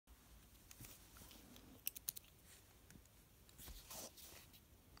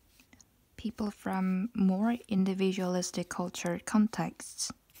People from more individualistic culture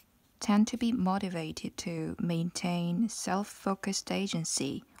contexts tend to be motivated to maintain self-focused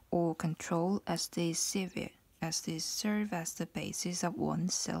agency or control as these serve as the basis of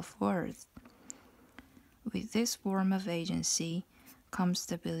one's self-worth. With this form of agency comes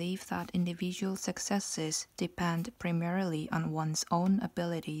the belief that individual successes depend primarily on one's own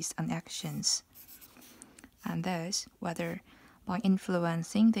abilities and actions, and thus, whether by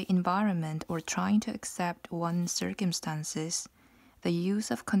influencing the environment or trying to accept one's circumstances, the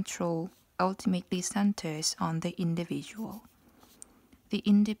use of control ultimately centers on the individual. The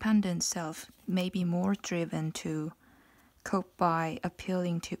independent self may be more driven to cope by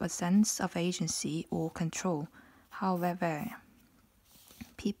appealing to a sense of agency or control. However,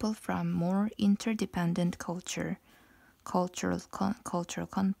 people from more interdependent cultural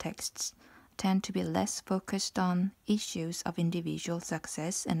contexts tend to be less focused on issues of individual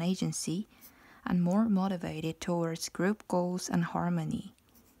success and agency and more motivated towards group goals and harmony.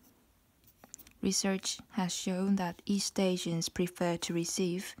 Research has shown that East Asians prefer to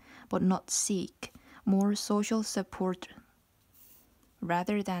receive, but not seek, more social support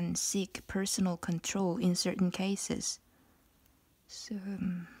rather than seek personal control in certain cases. So,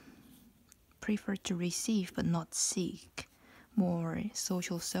 prefer to receive but not seek more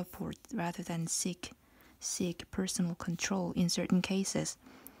social support rather than seek personal control in certain cases.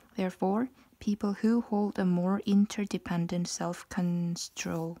 Therefore, people who hold a more interdependent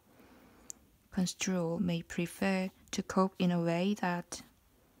self-control may prefer to cope in a way that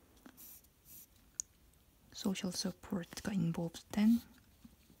social support가 involved then.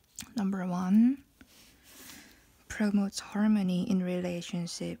 Number 1, promotes harmony in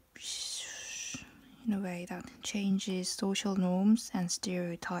relationships in a way that changes social norms and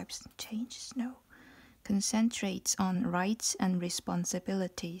stereotypes. Concentrates on rights and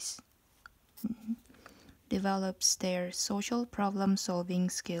responsibilities. Develops their social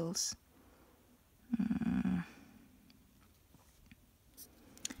problem-solving skills.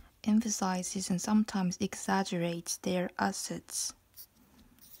 Emphasizes and sometimes exaggerates their assets.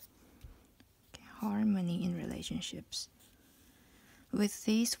 Harmony in relationships. With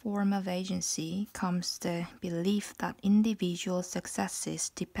this form of agency comes the belief that individual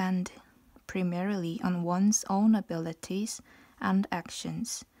successes depend primarily on one's own abilities and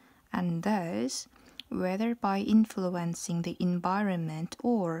actions, and thus, whether by influencing the environment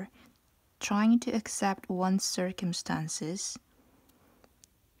or trying to accept one's circumstances,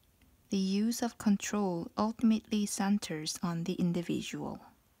 the use of control ultimately centers on the individual.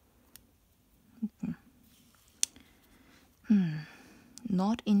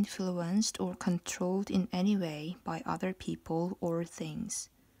 Not influenced or controlled in any way by other people or things.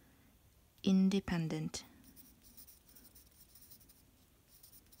 Independent.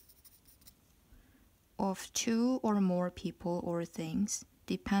 Of two or more people or things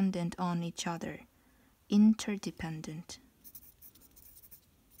dependent on each other. Interdependent.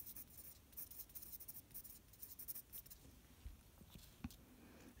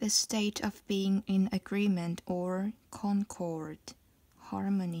 The state of being in agreement or concord.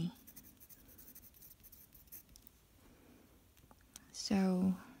 Harmony.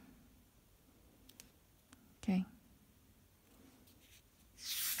 So, okay.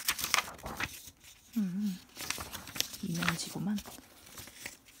 이면지구만.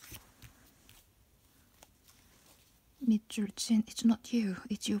 밑줄 친, it's not you,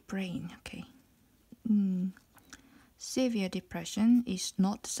 it's your brain. Okay. Severe depression is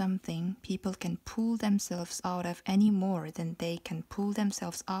not something people can pull themselves out of any more than they can pull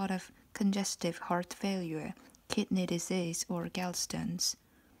themselves out of congestive heart failure, kidney disease, or gallstones.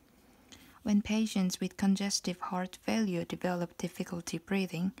 When patients with congestive heart failure develop difficulty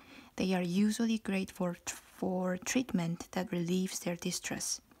breathing, they are usually grateful for treatment that relieves their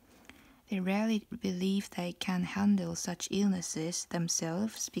distress. They rarely believe they can handle such illnesses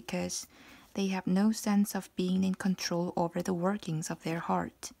themselves because they have no sense of being in control over the workings of their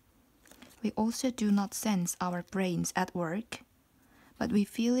heart. We also do not sense our brains at work, but we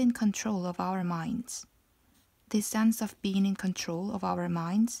feel in control of our minds. This sense of being in control of our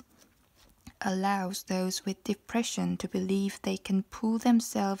minds allows those with depression to believe they can pull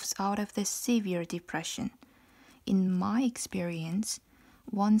themselves out of the severe depression. In my experience,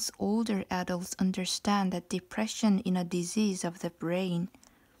 once older adults understand that depression is a disease of the brain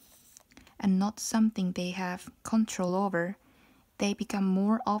and not something they have control over, they become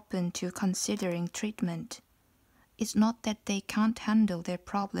more open to considering treatment. It's not that they can't handle their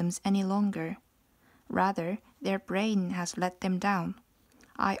problems any longer. Rather, their brain has let them down.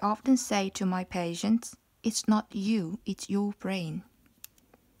 I often say to my patients, it's not you, it's your brain.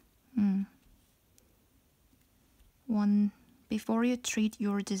 One, before you treat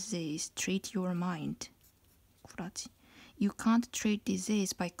your disease, treat your mind. 쿨하지. You can't treat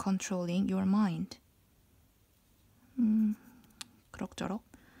disease by controlling your mind. 그럭저럭.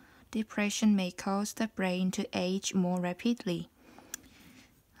 Depression may cause the brain to age more rapidly.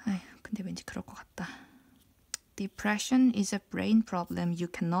 아휴, 근데 왠지 그럴 것 같다. Depression is a brain problem you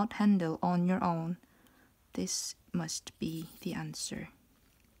cannot handle on your own. This must be the answer.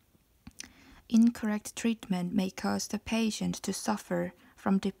 Incorrect treatment may cause the patient to suffer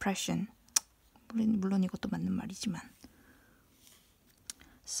from depression. 물론 이것도 맞는 말이지만.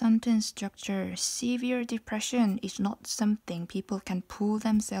 Sentence structure. Severe depression is not something people can pull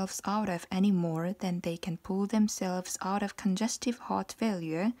themselves out of any more than they can pull themselves out of congestive heart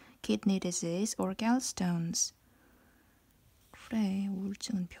failure, kidney disease, or gallstones. 그래,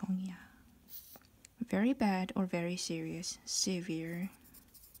 우울증은 병이야. Very bad or very serious. Severe.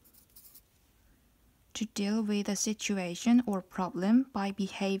 To deal with a situation or problem by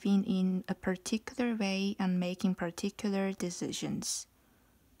behaving in a particular way and making particular decisions.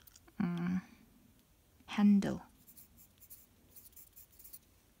 Handle.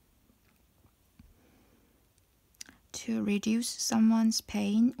 To reduce someone's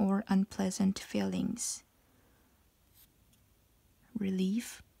pain or unpleasant feelings.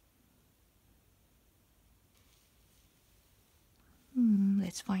 Relief.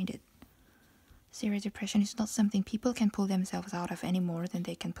 Let's find it. Serious depression is not something people can pull themselves out of any more than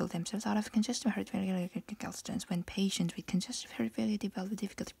they can pull themselves out of congestive heart failure. When patients with congestive heart failure develop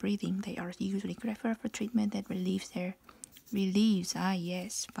difficulty breathing, they are usually referred for treatment that relieves. Ah,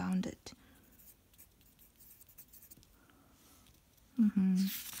 yes, found it.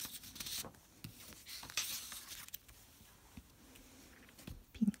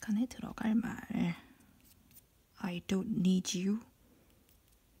 빈칸에 들어갈 말. I don't need you.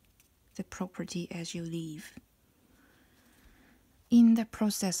 The property as you leave. In the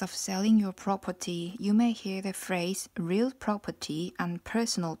process of selling your property, you may hear the phrase real property and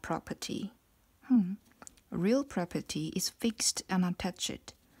personal property. Real property is fixed and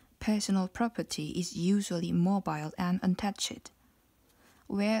untouched. Personal property is usually mobile and untouched.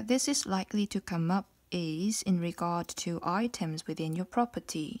 Where this is likely to come up is in regard to items within your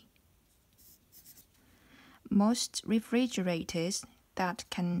property. Most refrigerators that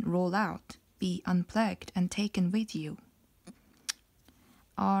can roll out, be unplugged and taken with you,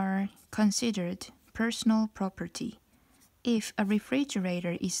 are considered personal property. If a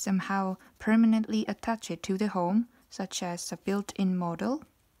refrigerator is somehow permanently attached to the home, such as a built-in model,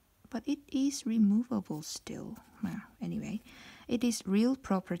 but it is removable still. Well, anyway, it is real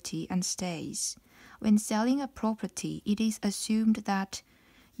property and stays. When selling a property, it is assumed that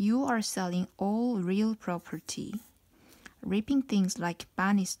you are selling all real property. Ripping things like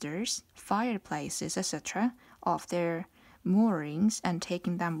banisters, fireplaces, etc. off their moorings and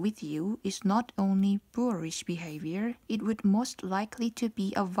taking them with you is not only boorish behavior, it would most likely to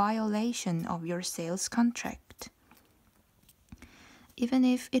be a violation of your sales contract. Even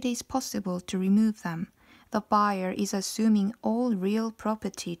if it is possible to remove them, the buyer is assuming all real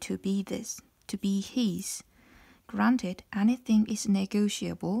property to be his. Granted, anything is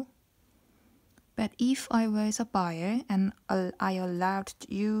negotiable. But if I was a buyer and I allowed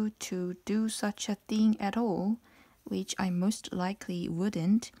you to do such a thing at all, which I most likely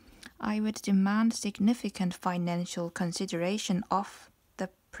wouldn't, I would demand significant financial consideration of the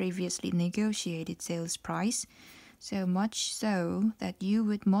previously negotiated sales price, so much so that you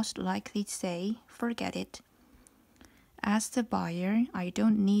would most likely say, forget it. As the buyer, I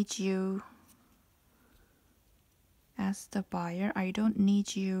don't need you.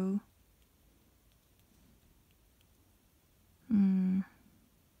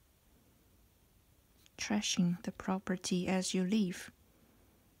 Trashing the property as you leave.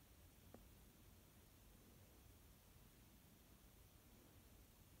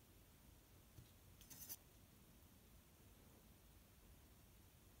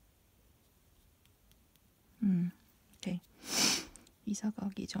 오케이. 이사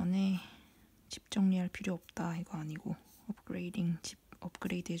가기 전에 집 정리할 필요 없다. 이거 아니고 집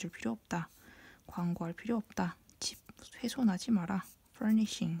업그레이드 해줄 필요 없다. 광고할 필요 없다. 집 훼손하지 마라.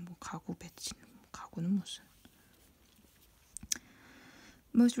 furnishing, 가구 배치. 가구는 무슨.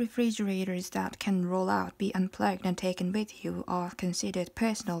 Most refrigerators that can roll out, be unplugged and taken with you are considered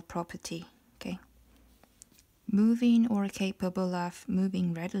personal property. Okay. Moving or capable of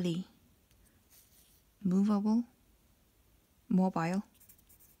moving readily. Movable. Mobile.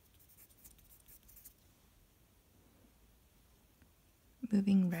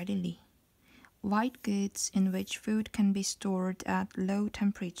 Moving readily. white goods in which food can be stored at low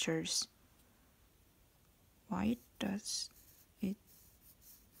temperatures. Why does it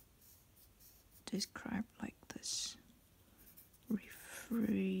describe like this?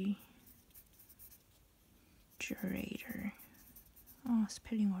 Refrigerator.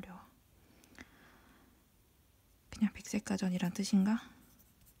 스펠링 어려워. 그냥 백색가전이란 뜻인가?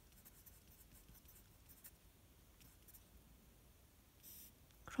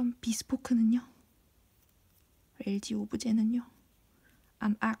 그럼 비스포크는요? LG 오브제는요?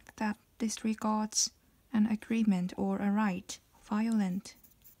 An act that disregards an agreement or a right, violent.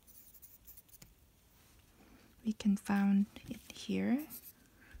 We can find it here,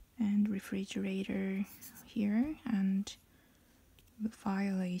 and refrigerator here, and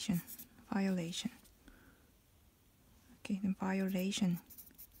violation. Okay, then violation.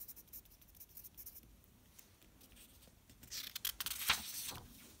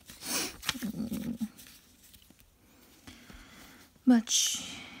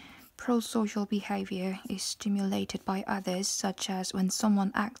 Much pro-social behavior is stimulated by others, such as when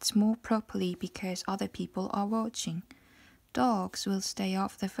someone acts more properly because other people are watching. Dogs will stay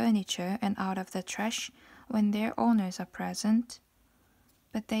off the furniture and out of the trash when their owners are present,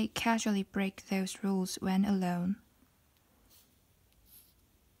 but they casually break those rules when alone.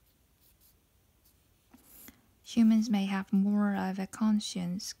 Humans may have more of a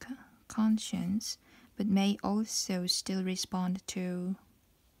conscience, but may also still respond to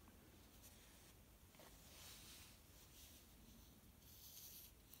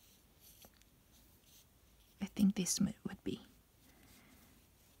I think this would be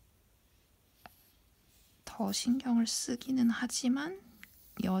더 신경을 쓰기는 하지만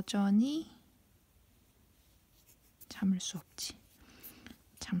여전히 참을 수 없어.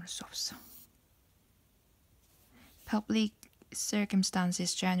 Public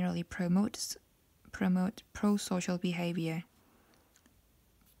circumstances generally promote pro-social behavior.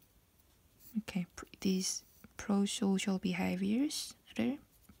 Okay, these pro-social behaviors를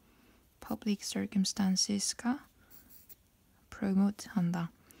public circumstances가 promote한다.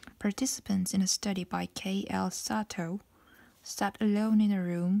 Participants in a study by K.L. Sato sat alone in a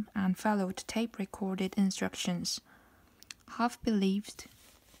room and followed tape-recorded instructions. Half believed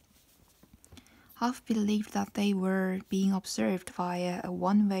that they were being observed via a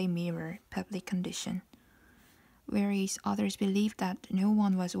one-way mirror, public condition, whereas others believed that no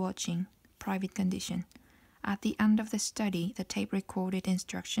one was watching, private condition. At the end of the study, the tape-recorded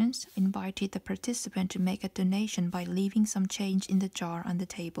instructions invited the participant to make a donation by leaving some change in the jar on the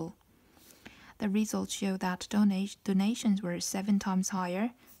table. The results show that donations were 7 times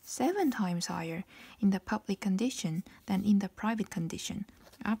higher in the public condition than in the private condition.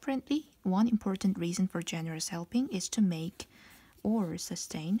 Apparently, one important reason for generous helping is to make or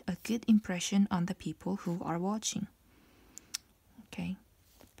sustain a good impression on the people who are watching. Okay,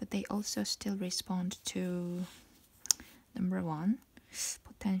 but they also still respond to number 1,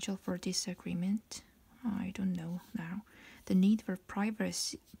 potential for disagreement. I don't know now. The need for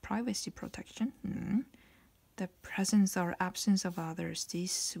privacy protection. The presence or absence of others.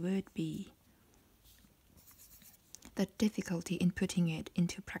 This would be the difficulty in putting it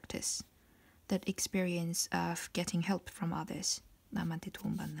into practice. That experience of getting help from others. 남한테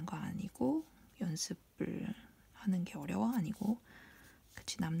도움받는 거 아니고 연습을 하는 게 어려워 아니고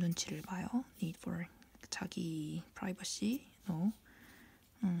그치 남 눈치를 봐요. Need for 자기 privacy. No.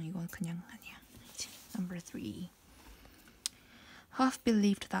 이건 그냥 아니야. Number 3. Half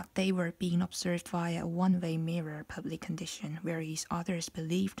believed that they were being observed via a one-way mirror, public condition, whereas others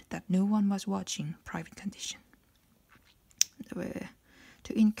believed that no one was watching, private condition.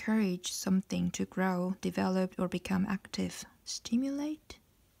 To encourage something to grow, develop, or become active. Stimulate?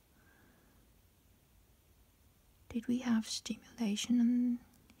 Did we have stimulation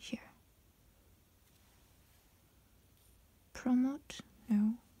here? Promote?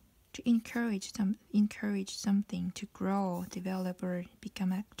 No. To encourage something to grow, develop, or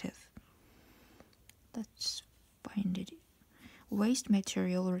become active. Let's find it. Waste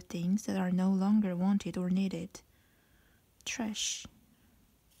material or things that are no longer wanted or needed. Trash.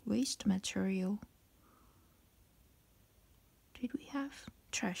 Waste material. Did we have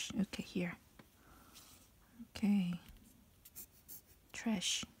trash? Okay, here. Okay.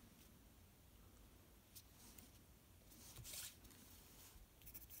 Trash.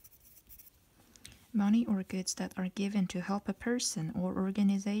 Money or goods that are given to help a person or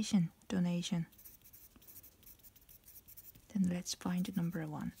organization. Donation. Then let's find number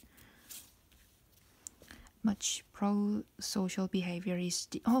 1. Much pro-social behavior is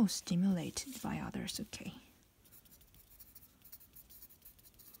stimulated by others. Okay.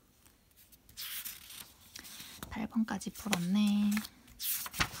 8번까지 풀었네.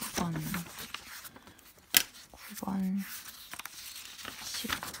 9번,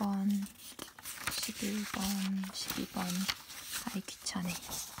 10번, 11번, 12번. 아이 귀찮네.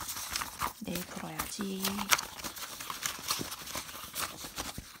 내일 풀어야지.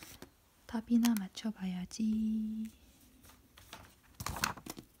 답이나 맞춰봐야지.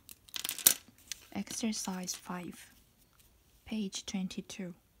 Exercise 5, page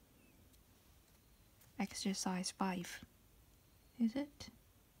 22. Exercise 5. Is it?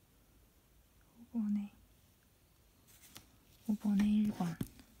 5번에 1번.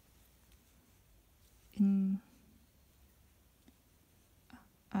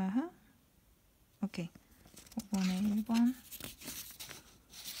 오케이. 5번에 1번.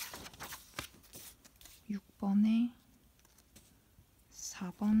 6번에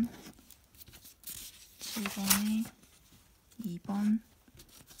 4번. 7번에 2번.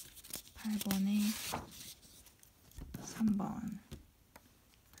 8번에 3번.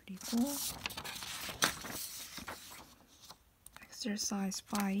 그리고 Exercise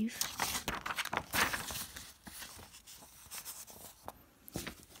 5.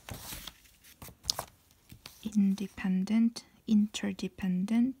 Independent,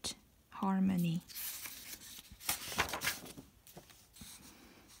 interdependent, harmony.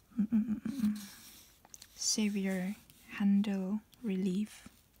 Severe, handle, relief.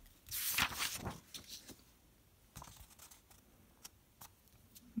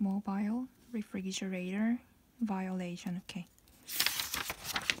 Mobile, refrigerator, violation. Okay.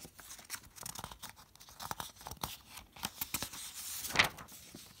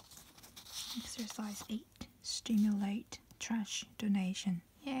 Exercise 8. Stimulate, trash, donation.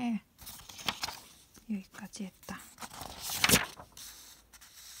 Yeah. 여기까지 했다.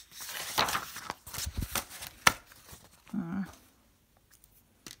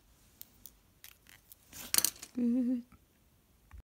 끝.